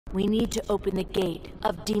We need to open the gate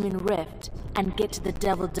of Demon Rift and get to the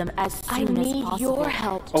Devildom as soon as possible. I need your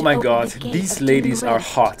help. Oh my god, these ladies are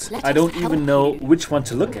hot. I don't even know which one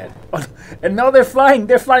to look at. Oh, and now they're flying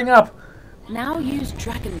up. Now use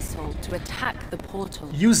Dragon Soul to attack the portal.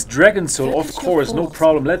 Use Dragon Soul, of course, no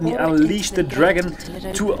problem. Let me unleash the dragon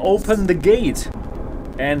to open the gate.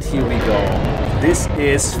 And here we go. This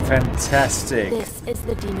is fantastic. This is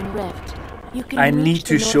the Demon Rift. You can I need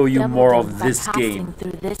to show you more of this game.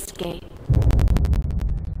 Through this gate.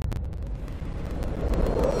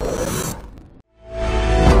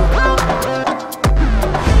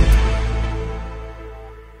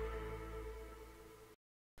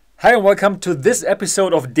 Hi and welcome to this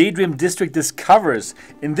episode of Daydream District Discovers.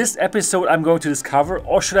 In this episode I'm going to discover,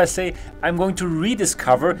 or should I say, I'm going to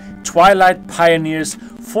rediscover Twilight Pioneers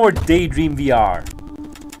for Daydream VR.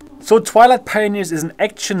 So Twilight Pioneers is an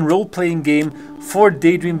action role-playing game for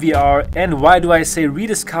Daydream VR, and why do I say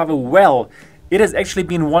rediscover? Well, it has actually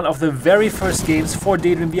been one of the very first games for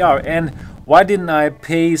Daydream VR, and why didn't I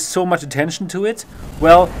pay so much attention to it?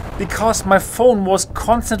 Well, because my phone was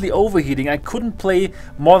constantly overheating. I couldn't play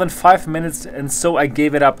more than 5 minutes, and so I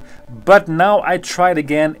gave it up. But now I tried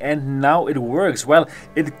again and now it works. Well,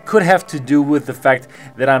 it could have to do with the fact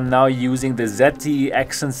that I'm now using the ZTE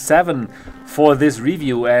Accent 7 for this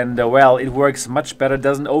review, and well, it works much better,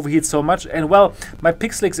 doesn't overheat so much, and well, my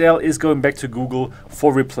Pixel XL is going back to Google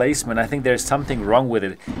for replacement. I think there's something wrong with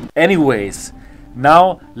it. Anyways,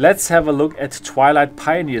 now let's have a look at Twilight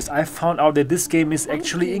Pioneers. I found out that this game is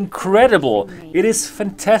actually incredible. It is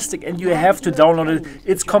fantastic and you have to download it.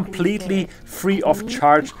 It's completely free of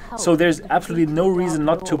charge, so there's absolutely no reason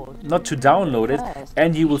not to download it,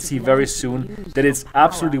 and you will see very soon that it's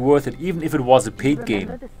absolutely worth it, even if it was a paid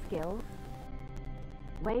game.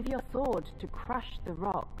 Wave your sword to crush the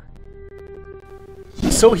rock.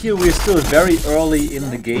 So here we're still very early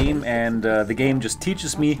in the game, and the game just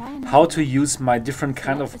teaches me how to use my different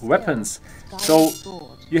kind of weapons. So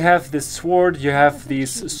you have this sword, you have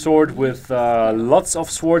this sword with lots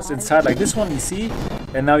of swords inside, like this one you see,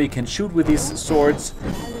 and now you can shoot with these swords.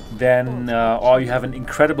 Then or you have an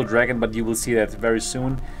incredible dragon, but you will see that very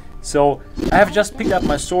soon. So I have just picked up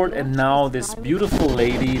my sword, and now this beautiful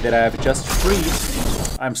lady that I have just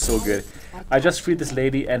freed, I'm so good. I just freed this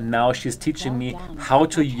lady, and now she's teaching me how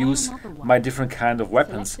to use my different kind of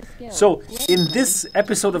weapons. So in this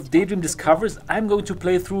episode of Daydream Discovers, I'm going to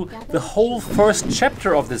play through the whole first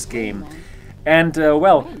chapter of this game. And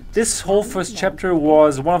well, this whole first chapter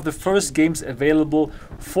was one of the first games available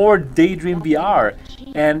for Daydream VR.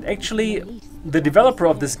 And actually, the developer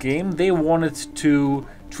of this game, they wanted to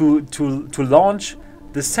launch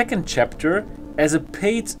the second chapter as a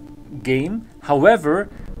paid game. However,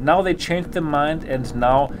 now they changed their mind, and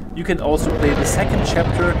now you can also play the second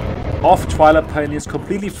chapter of Twilight Pioneers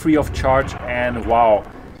completely free of charge. And wow,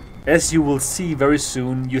 as you will see very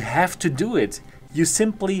soon, you have to do it. You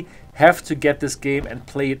simply have to get this game and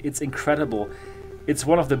play it. It's incredible. It's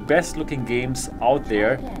one of the best looking games out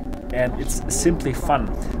there, and it's simply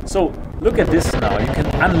fun. So look at this now. You can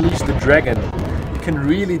unleash the dragon. You can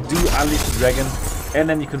really do unleash the dragon, and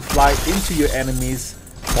then you can fly into your enemies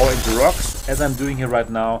or into rocks, as I'm doing here right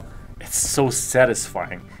now. It's so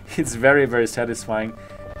satisfying. It's very, very satisfying.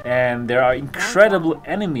 And there are incredible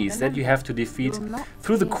enemies that you have to defeat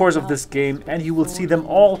through the course of this game, and you will see them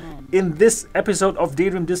all in this episode of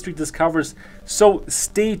Daydream District Discovers. So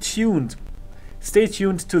stay tuned. Stay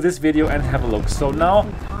tuned to this video and have a look. So now,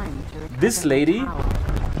 this lady,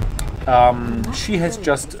 she has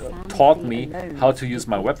just taught me how to use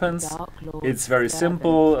my weapons. It's very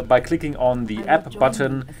simple. By clicking on the app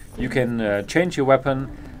button, you can change your weapon.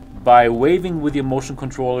 By waving with your motion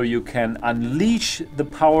controller, you can unleash the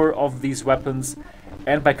power of these weapons.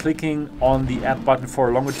 And by clicking on the app button for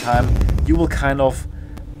a longer time, you will kind of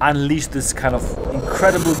unleash this kind of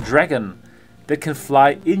incredible dragon that can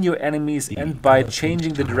fly in your enemies. And by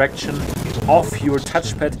changing the direction of your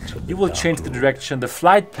touchpad, you will change the direction, the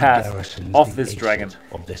flight path of this dragon.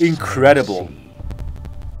 Incredible.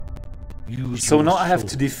 So now I have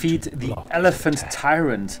to defeat the Elephant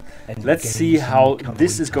Tyrant. Let's see how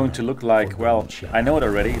this is going to look like. Well, I know it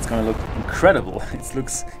already. It's going to look incredible. It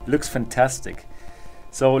looks fantastic.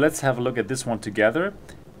 So let's have a look at this one together.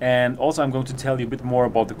 And also I'm going to tell you a bit more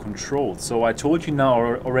about the controls. So I told you now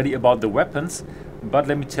already about the weapons, but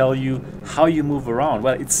let me tell you how you move around.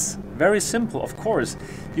 Well, it's very simple, of course.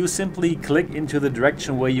 You simply click into the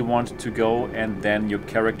direction where you want to go, and then your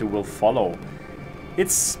character will follow.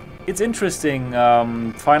 It's It's interesting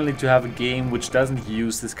finally to have a game which doesn't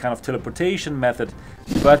use this kind of teleportation method,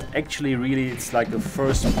 but actually really it's like a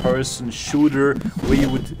first-person shooter where you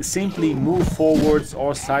would simply move forwards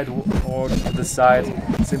or side or to the side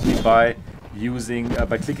simply by using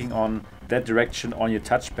by clicking on that direction on your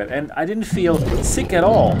touchpad. And I didn't feel sick at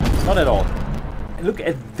all, not at all. Look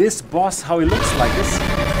at this boss, how he looks like.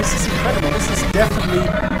 This is incredible. This is definitely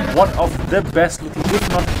one of the best looking, if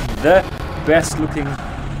not the best looking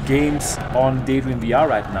games on Daydream VR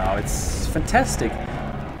right now. It's fantastic.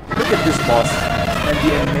 Look at this boss and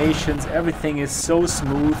the animations, everything is so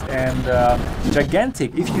smooth and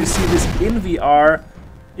gigantic. If you see this in VR,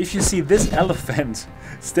 if you see this elephant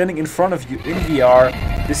standing in front of you in VR,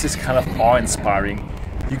 this is kind of awe-inspiring.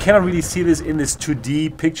 You cannot really see this in this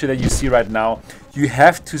 2D picture that you see right now. You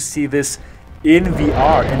have to see this in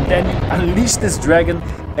VR, and then you unleash this dragon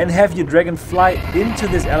and have your dragon fly into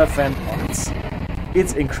this elephant.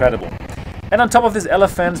 It's incredible. And on top of this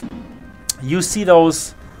elephant, you see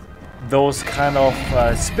those kind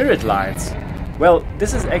of spirit lights. Well,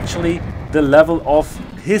 this is actually the level of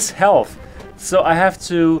his health. So I have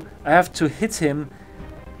to hit him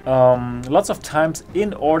lots of times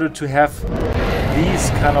in order to have these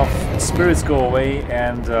kind of spirits go away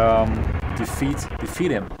and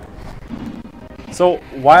defeat him. So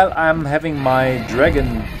while I'm having my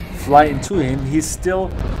dragon fly into him, he's still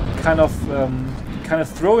kind of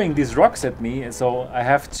throwing these rocks at me, and so I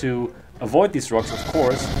have to avoid these rocks, of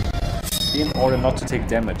course, in order not to take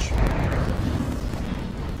damage.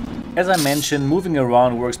 As I mentioned, moving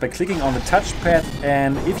around works by clicking on the touchpad,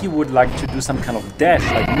 and if you would like to do some kind of dash,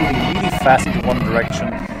 like moving really fast in one direction,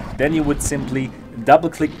 then you would simply double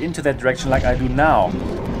click into that direction like I do now.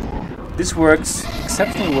 This works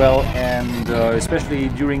exceptionally well, and especially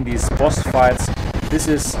during these boss fights, this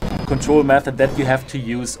is a control method that you have to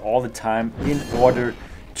use all the time in order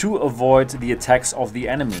to avoid the attacks of the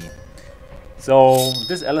enemy. So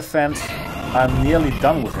this elephant, I'm nearly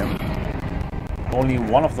done with him. Only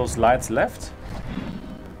one of those lights left,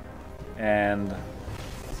 and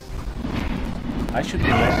I should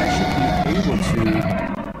be able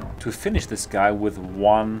to finish this guy with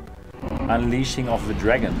one unleashing of the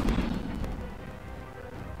dragon.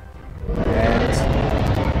 And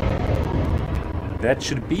that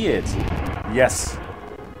should be it. Yes.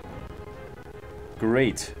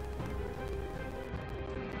 Great.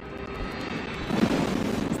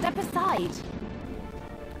 Step aside.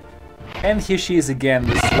 And here she is again,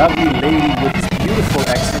 this lovely lady with this beautiful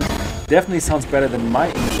accent. Definitely sounds better than my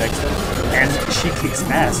English accent. And she kicks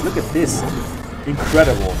ass. Look at this.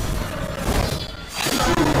 Incredible.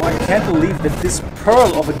 Oh, I can't believe that this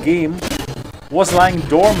pearl of a game was lying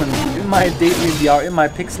dormant in my Daydream VR, in my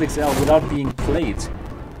Pixel XL, without being played.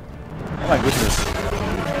 Oh my goodness.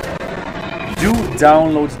 Do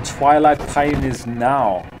download Twilight Pioneers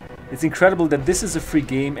now. It's incredible that this is a free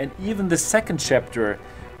game, and even the second chapter,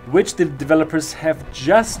 which the developers have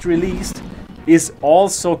just released, is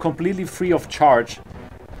also completely free of charge.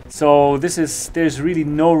 So there's really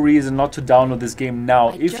no reason not to download this game now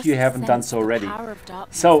if you haven't done so already.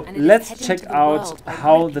 So let's check out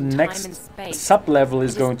how the next sub-level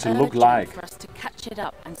is going to look like. For us to catch it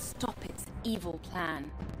up and stop its evil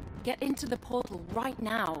plan. Get into the portal right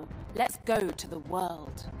now. Let's go to the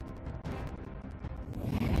world.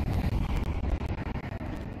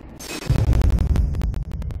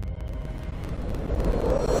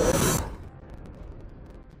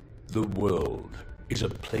 The world is a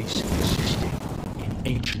place existing in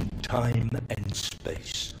ancient time and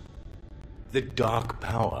space. The dark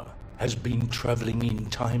power has been traveling in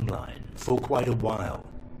timeline for quite a while,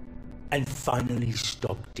 and finally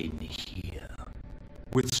stopped in here,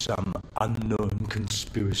 with some unknown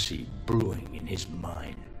conspiracy brewing in his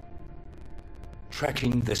mind.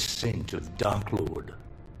 Tracking the scent of Dark Lord,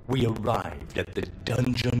 we arrived at the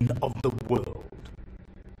Dungeon of the World.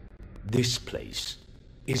 This place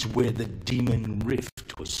is where the Demon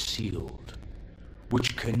Rift was sealed,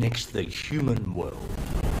 which connects the human world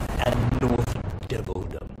and North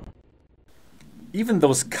Devildom. Even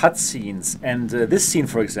those cutscenes and this scene,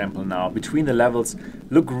 for example, now between the levels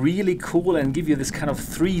look really cool and give you this kind of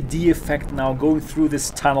 3D effect now going through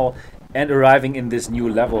this tunnel and arriving in this new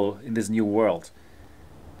level, in this new world.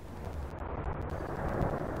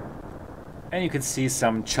 And you can see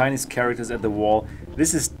some Chinese characters at the wall.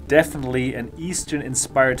 This is definitely an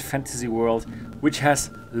Eastern-inspired fantasy world, which has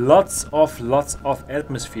lots of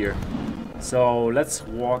atmosphere. So let's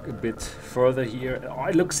walk a bit further here. Oh,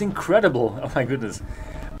 it looks incredible! Oh my goodness.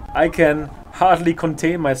 I can hardly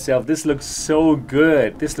contain myself. This looks so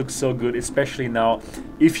good. This looks so good, especially now.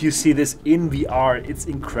 If you see this in VR, it's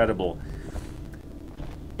incredible.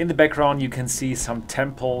 in the background you can see some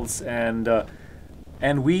temples, and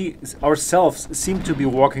we ourselves seem to be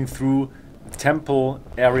walking through the temple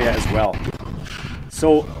area as well.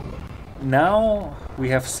 So now we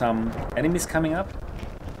have some enemies coming up,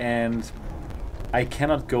 and I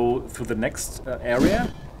cannot go through the next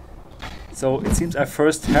area. So it seems I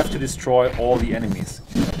first have to destroy all the enemies.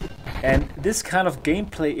 And this kind of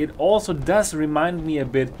gameplay, it also does remind me a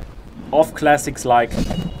bit of classics like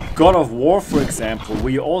God of War, for example,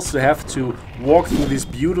 where you also have to walk through these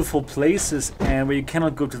beautiful places and where you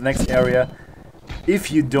cannot go to the next area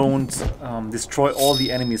if you don't destroy all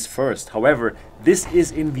the enemies first. However, this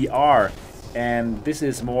is in VR, and this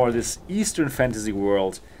is more this Eastern fantasy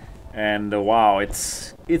world, and wow,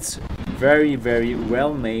 it's very, very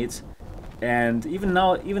well made. And even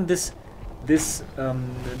now, even this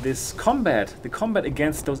combat, the combat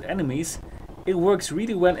against those enemies, it works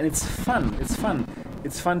really well, and it's fun.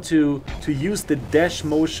 It's fun to use the dash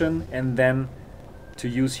motion and then to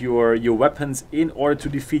use your weapons in order to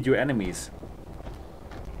defeat your enemies.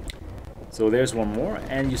 So there's one more,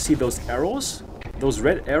 and you see those arrows, those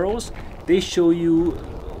red arrows, they show you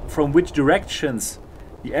from which directions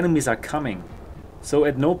the enemies are coming. So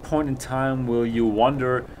at no point in time will you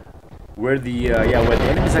wonder where the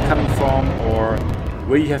enemies are coming from, or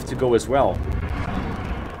where you have to go as well.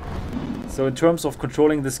 So in terms of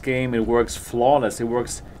controlling this game, it works flawless. It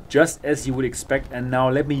works just as you would expect. And now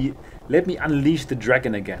let me unleash the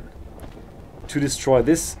dragon again to destroy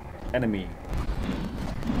this enemy.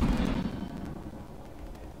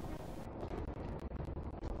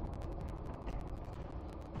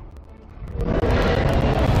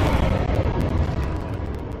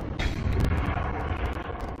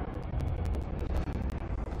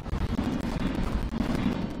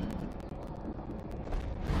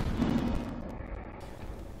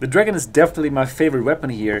 The dragon is definitely my favorite weapon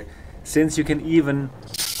here, since you can even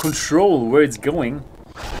control where it's going,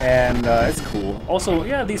 and it's cool. Also,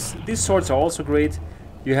 yeah, these swords are also great.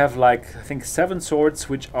 You have like, I think, 7 swords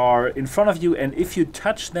which are in front of you, and if you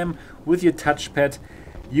touch them with your touchpad,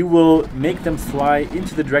 you will make them fly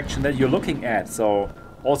into the direction that you're looking at. So,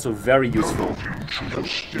 also very useful. Should have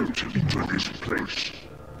stepped into this place.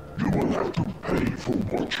 You will have to pay for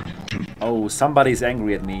what you do. Oh, somebody's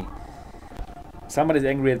angry at me. Somebody's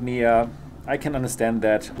angry at me. I can understand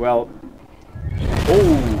that. Well,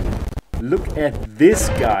 oh, look at this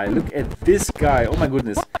guy. Look at this guy. Oh my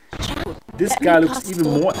goodness. This guy looks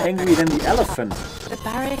even more angry than the elephant. The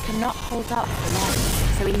barrier cannot hold up for long,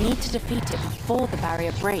 so we need to defeat it before the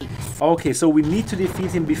barrier breaks. Okay, so we need to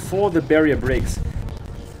defeat him before the barrier breaks.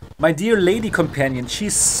 My dear lady companion,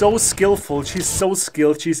 she's so skillful, she's so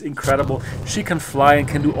skilled, she's incredible. She can fly and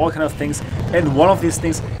can do all kind of things. And one of these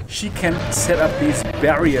things, she can set up these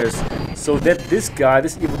barriers so that this guy,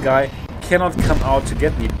 this evil guy, cannot come out to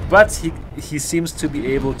get me. But he seems to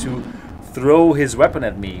be able to throw his weapon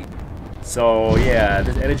at me. So yeah,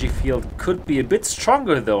 this energy field could be a bit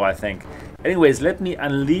stronger though, I think. Anyways, let me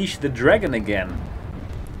unleash the dragon again.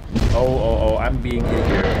 Oh, I'm being hit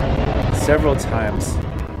here several times.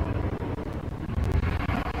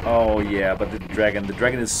 Oh yeah, but the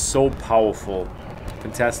dragon is so powerful.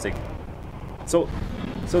 Fantastic. So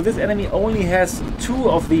this enemy only has 2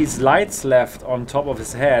 of these lights left on top of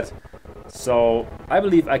his head. So I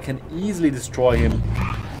believe I can easily destroy him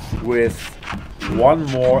with one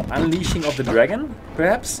more unleashing of the dragon,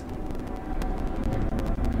 perhaps?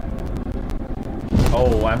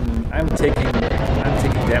 Oh, I'm taking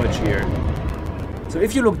damage here. So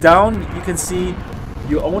if you look down, you can see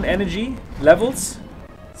your own energy levels.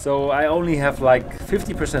 So I only have like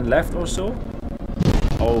 50% left or so.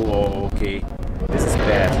 Oh, okay. This is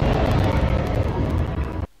bad.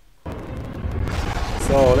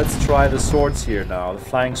 So let's try the swords here now, the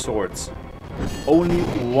flying swords. Only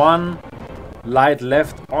 1 light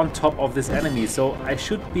left on top of this enemy, so I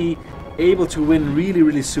should be able to win really,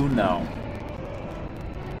 really soon now.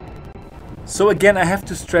 So again, I have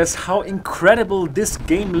to stress how incredible this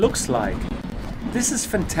game looks like. This is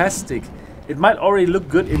fantastic. It might already look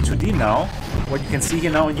good in 2D now, what you can see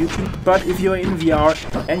here now on YouTube, but if you're in VR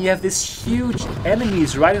and you have these huge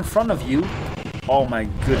enemies right in front of you, oh my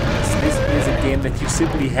goodness, this is a game that you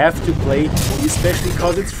simply have to play, especially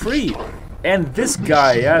because it's free. And this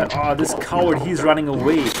guy, this coward, he's running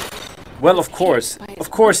away. Well, of course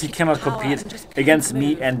he cannot compete against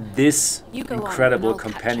me and this incredible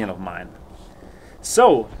companion of mine.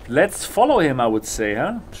 So, let's follow him, I would say,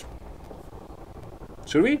 huh?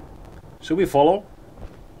 Should we? Should we follow?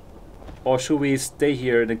 Or should we stay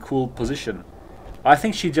here in a cool position? I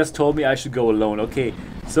think she just told me I should go alone. Okay,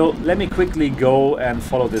 so let me quickly go and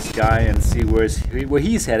follow this guy and see where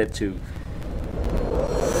he's headed to.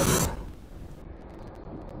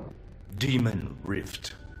 Demon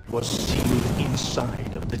Rift was sealed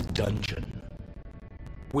inside of the dungeon,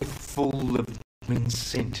 with full living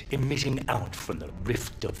scent emitting out from the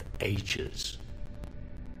Rift of Ages.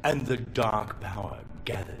 And the dark power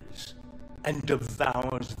gathers and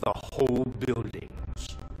devours the whole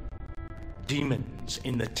buildings. Demons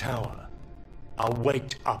in the tower are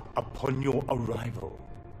waked up upon your arrival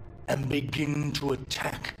and begin to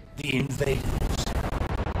attack the invaders.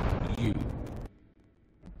 You.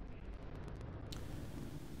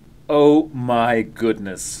 Oh my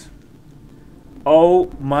goodness. Oh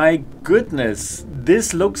my goodness.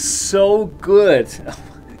 This looks so good.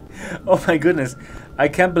 Oh my goodness. I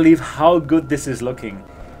can't believe how good this is looking.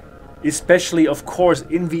 Especially, of course,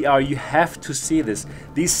 in VR, you have to see this.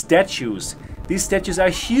 These statues are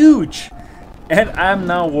huge. And I'm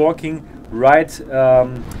now walking right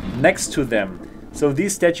next to them. So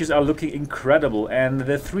these statues are looking incredible. And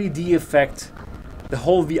the 3D effect, the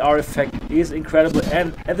whole VR effect is incredible.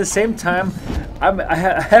 And at the same time, I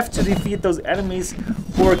have to defeat those enemies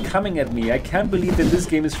who are coming at me. I can't believe that this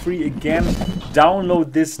game is free again.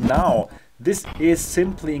 Download this now. This is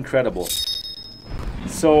simply incredible.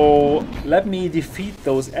 So let me defeat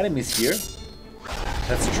those enemies here.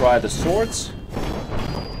 Let's try the swords.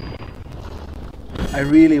 I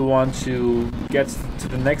really want to get to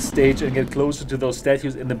the next stage and get closer to those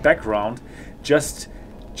statues in the background, just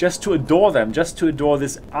to adore them, just to adore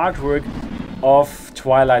this artwork of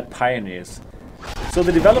Twilight Pioneers. So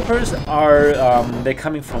the developers are they're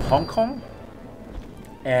coming from Hong Kong,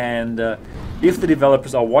 and if the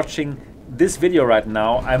developers are watching this video right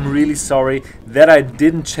now, I'm really sorry that I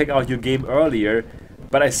didn't check out your game earlier,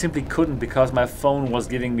 but I simply couldn't because my phone was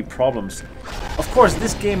giving me problems. Of course,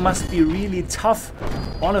 this game must be really tough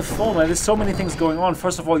on a phone. There's so many things going on.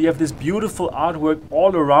 First of all, you have this beautiful artwork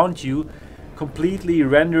all around you, completely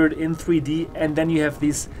rendered in 3D, and then you have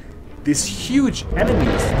these huge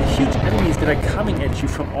enemies that are coming at you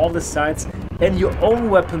from all the sides, and your own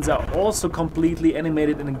weapons are also completely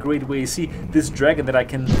animated in a great way. You see this dragon that I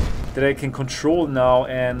can control now,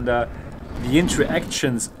 and the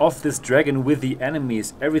interactions of this dragon with the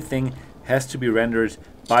enemies, everything has to be rendered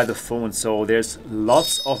by the phone. So there's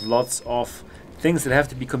lots of things that have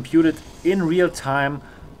to be computed in real time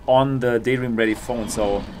on the Daydream Ready phone.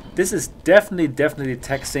 So this is definitely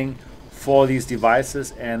taxing for these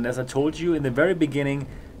devices, and as I told you in the very beginning,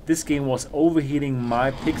 this game was overheating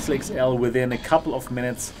my Pixel XL within a couple of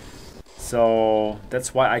minutes. So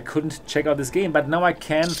that's why I couldn't check out this game, but now I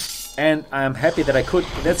can, and I'm happy that I could.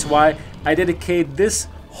 That's why I dedicate this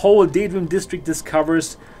whole Daydream District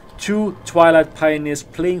Discovers to Twilight Pioneers,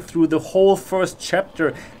 playing through the whole first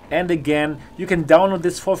chapter. And again, you can download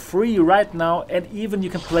this for free right now, and even you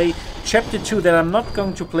can play Chapter 2 that I'm not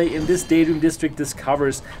going to play in this Daydream District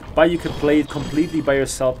Discovers, but you can play it completely by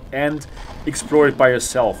yourself and explore it by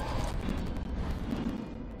yourself.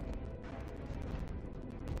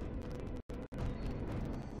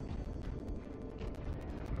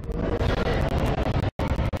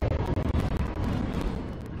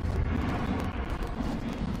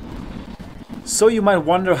 So you might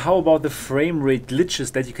wonder, how about the frame rate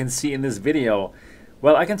glitches that you can see in this video?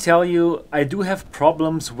 Well, I can tell you, I do have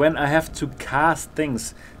problems when I have to cast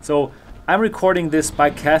things. So I'm recording this by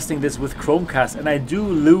casting this with Chromecast, and I do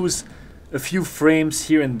lose a few frames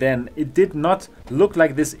here and then. It did not look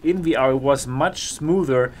like this in VR, it was much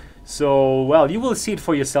smoother. So, well, you will see it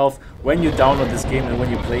for yourself when you download this game, and when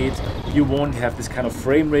you play it, you won't have this kind of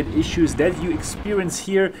frame rate issues that you experience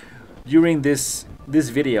here during this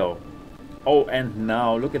video. Oh, and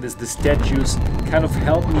now look at this, the statues kind of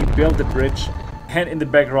help me build the bridge, and in the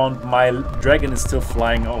background my dragon is still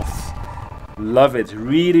flying off. Love it,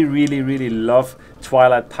 really love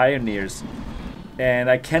Twilight Pioneers, and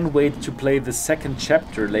I can't wait to play the second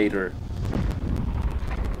chapter later.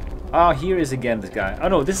 Ah, here is again this guy. Oh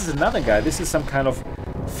no, this is another guy. This is some kind of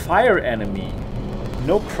fire enemy.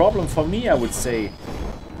 No problem for me, I would say.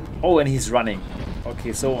 Oh, and he's running.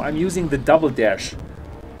 Okay, so I'm using the double dash.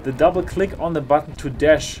 The double click on the button to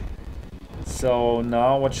dash. So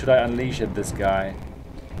now what should I unleash at this guy?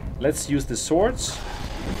 Let's use the swords.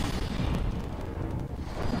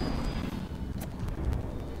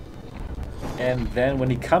 And then when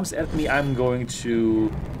he comes at me, I'm going to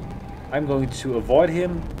avoid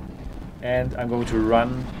him, and I'm going to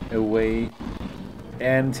run away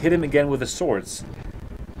and hit him again with the swords.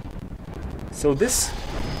 So this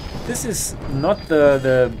is not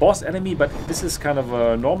the boss enemy, but this is kind of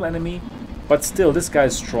a normal enemy, but still this guy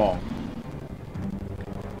is strong.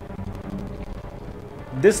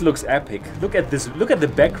 This looks epic. Look at this, look at the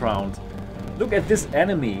background. Look at this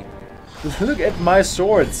enemy. Look at my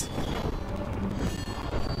swords.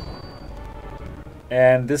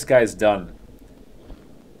 And this guy is done.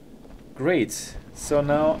 Great. So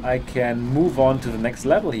now I can move on to the next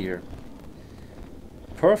level here.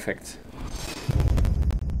 Perfect.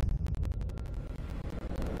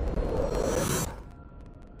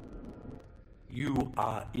 You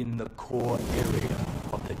are in the core area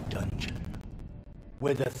of the dungeon,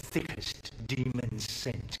 where the thickest demon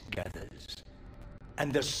scent gathers,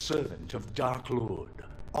 and the servant of Dark Lord,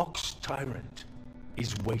 Ox Tyrant,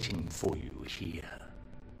 is waiting for you here.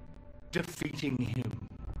 Defeating him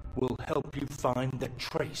will help you find the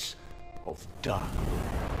trace of Dark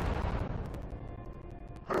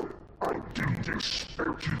Lord. I didn't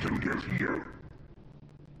expect you to get here.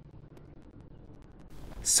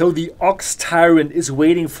 So the Ox Tyrant is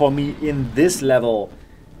waiting for me in this level.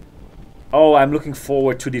 Oh, I'm looking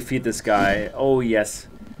forward to defeat this guy. Oh, yes.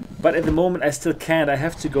 But at the moment I still can't. I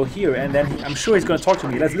have to go here and then I'm sure he's going to talk to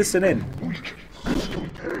me. Let's listen in. Weak as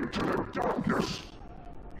compared to the darkness.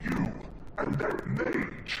 You and that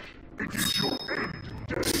mage. It is your end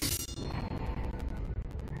day.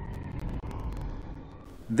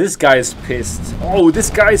 This guy is pissed. Oh,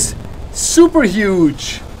 this guy's super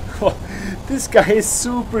huge. This guy is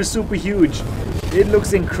super huge. It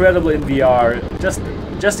looks incredible in VR.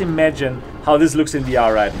 Just imagine how this looks in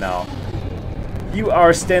VR right now. You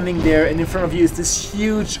are standing there and in front of you is this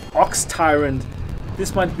huge Ox Tyrant.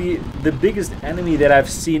 This might be the biggest enemy that I've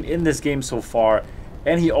seen in this game so far.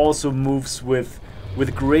 And he also moves with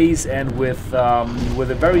grace and with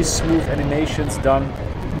a very smooth animations done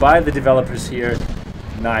by the developers here.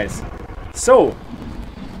 Nice. So,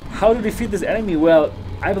 how to defeat this enemy? Well,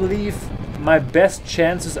 I believe my best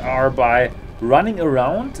chances are by running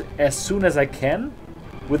around as soon as I can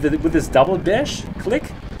with this double dash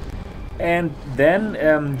click, and then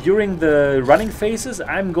during the running phases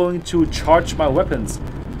I'm going to charge my weapons,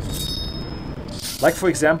 like for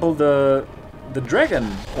example the dragon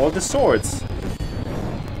or the swords,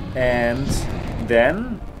 and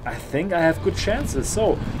then I think I have good chances.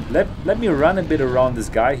 So let me run a bit around this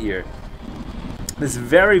guy here, this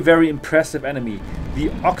very impressive enemy, the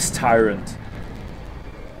Ox Tyrant.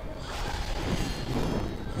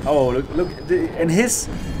 Oh, look, and his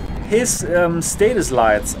status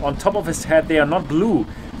lights on top of his head, they are not blue,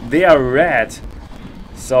 they are red.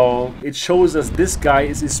 So it shows us this guy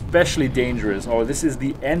is especially dangerous, or this is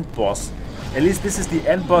the end boss. At least this is the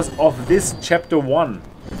end boss of this chapter 1.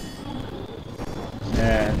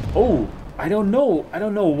 And oh, I don't know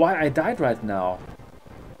why I died right now.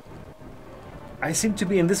 I seem to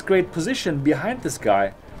be in this great position behind this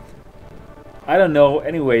guy. I don't know.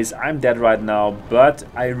 Anyways, I'm dead right now, but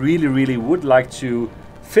I really would like to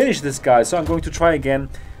finish this guy, so I'm going to try again,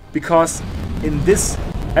 because in this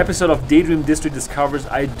episode of Daydream District Discovers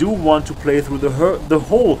I do want to play through the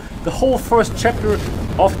whole first chapter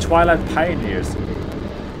of Twilight Pioneers.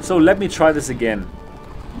 So let me try this again.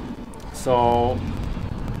 So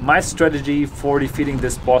my strategy for defeating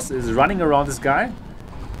this boss is running around this guy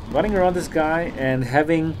and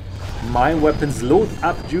having my weapons load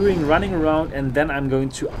up during running around, and then I'm going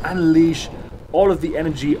to unleash all of the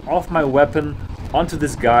energy of my weapon onto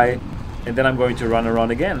this guy, and then I'm going to run around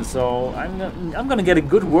again. So I'm gonna get a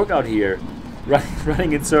good workout here,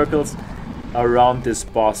 running in circles around this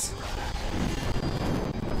boss.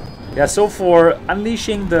 Yeah, so for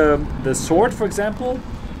unleashing the sword, for example,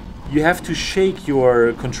 you have to shake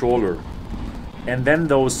your controller, and then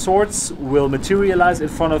those swords will materialize in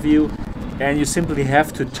front of you, and you simply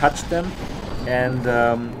have to touch them, and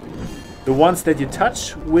the ones that you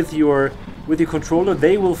touch with your controller,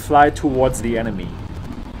 they will fly towards the enemy.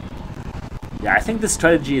 Yeah, I think this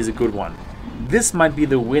strategy is a good one. This might be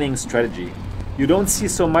the winning strategy. You don't see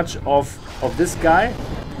so much of this guy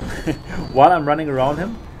while I'm running around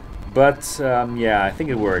him, but yeah, I think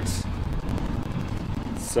it works.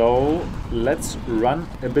 So let's run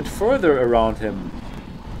a bit further around him.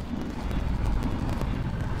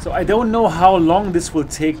 So I don't know how long this will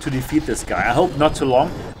take to defeat this guy. I hope not too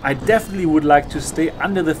long. I definitely would like to stay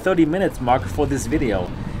under the 30 minutes mark for this video.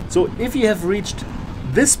 So if you have reached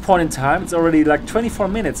this point in time, it's already like 24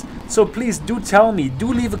 minutes. So please do tell me,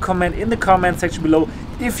 do leave a comment in the comment section below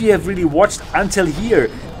if you have really watched until here.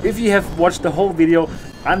 If you have watched the whole video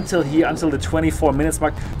until here, until the 24 minutes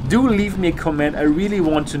mark, do leave me a comment. I really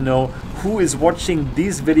want to know who is watching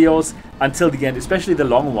these videos until the end, especially the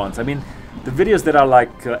long ones. I mean, the videos that are like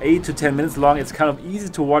 8 to 10 minutes long, it's kind of easy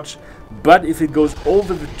to watch, but if it goes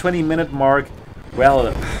over the 20-minute mark,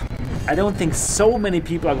 well, I don't think so many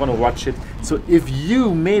people are going to watch it. So if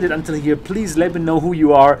you made it until here, please let me know who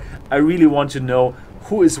you are. I really want to know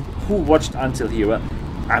who watched until here. Well,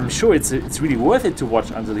 I'm sure it's really worth it to watch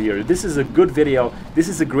until here. This is a good video. This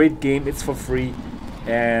is a great game. It's for free.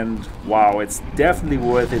 And wow, it's definitely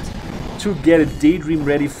worth it to get a Daydream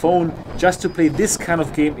ready phone just to play this kind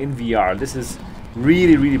of game in VR. This is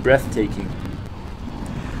really, really breathtaking.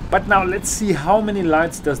 But now let's see how many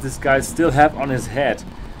lights does this guy still have on his head.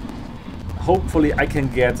 Hopefully I can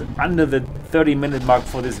get under the 30-minute mark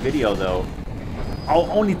for this video though. Oh,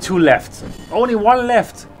 only 2 left. Only 1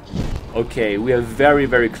 left. Okay, we are very,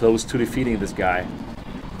 very close to defeating this guy.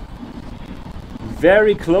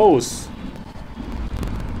 Very close.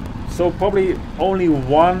 So probably only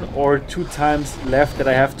 1 or 2 times left that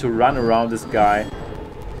I have to run around this guy.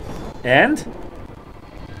 And?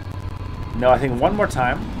 No, I think 1 more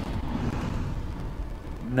time.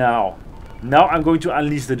 Now I'm going to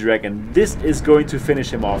unleash the dragon. This is going to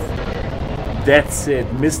finish him off. That's it,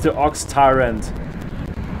 Mr. Ox Tyrant.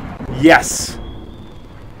 Yes!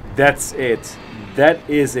 That's it. That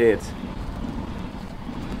is it.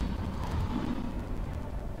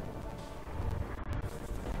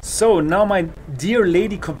 So now my dear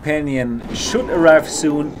lady companion should arrive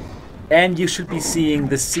soon, and you should be seeing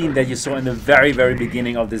the scene that you saw in the very, very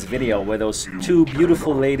beginning of this video, where those 2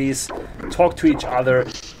 beautiful ladies talk to each other,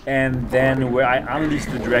 and then where I unleash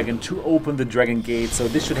the dragon to open the dragon gate. So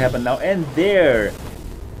this should happen now, and there!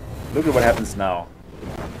 Look at what happens now.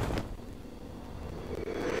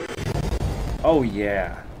 Oh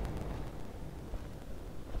yeah.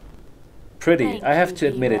 Pretty, I have to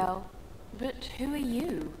admit it. But who are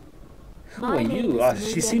you? Who are you?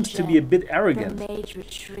 She seems to be a bit arrogant. The Mage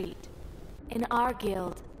Retreat. In our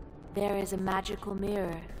guild, there is a magical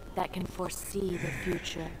mirror that can foresee the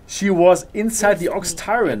future. She was inside the Ox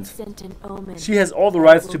Tyrant. She has all the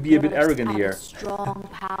rights to be a bit arrogant here.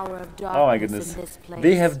 Oh my goodness.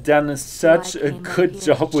 They have done such a good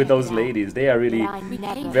job with those ladies. They are really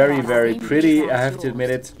very, very pretty, I have to admit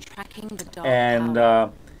it. And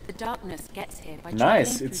the darkness gets here by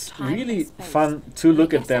nice. It's really fun to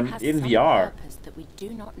look at them in VR. That we do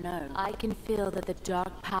not know. I can feel that the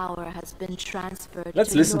dark power has been transferred.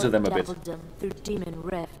 Let's listen to them a bit. Through Demon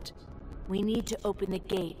Rift. We need to open the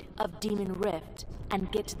gate of Demon Rift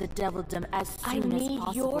and get to the Devildom as soon as possible. I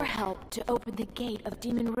need your help to open the gate of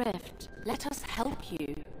Demon Rift. Let us help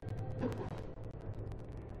you.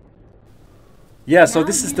 Yeah, so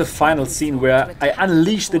this is the final scene where I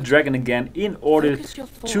unleash the dragon again in order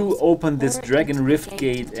to open this Dragon Rift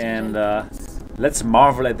gate, and let's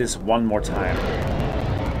marvel at this one more time.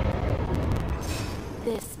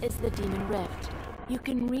 This is the Demon Rift. You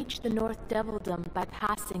can reach the North Devildom by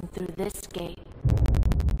passing through this gate.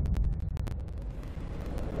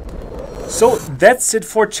 So that's it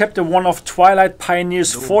for Chapter 1 of Twilight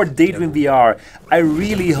Pioneers for Daydream VR. I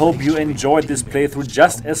really hope you enjoyed this playthrough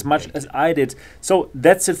just as much as I did. So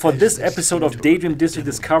that's it for this episode of Daydream District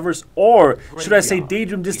Discovers, or should I say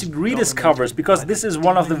Daydream District Rediscovers, because this is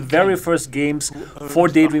one of the very first games for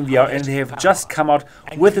Daydream VR, and they have just come out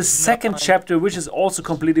with a second chapter which is also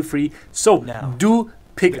completely free. So do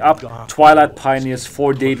pick up Twilight Pioneers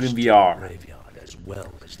for Daydream VR.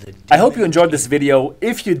 I hope you enjoyed this video.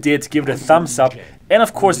 If you did, give it a thumbs up. And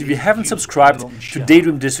of course, if you haven't subscribed to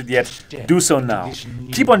Daydream District yet, do so now.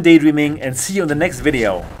 Keep on daydreaming and see you in the next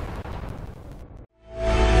video.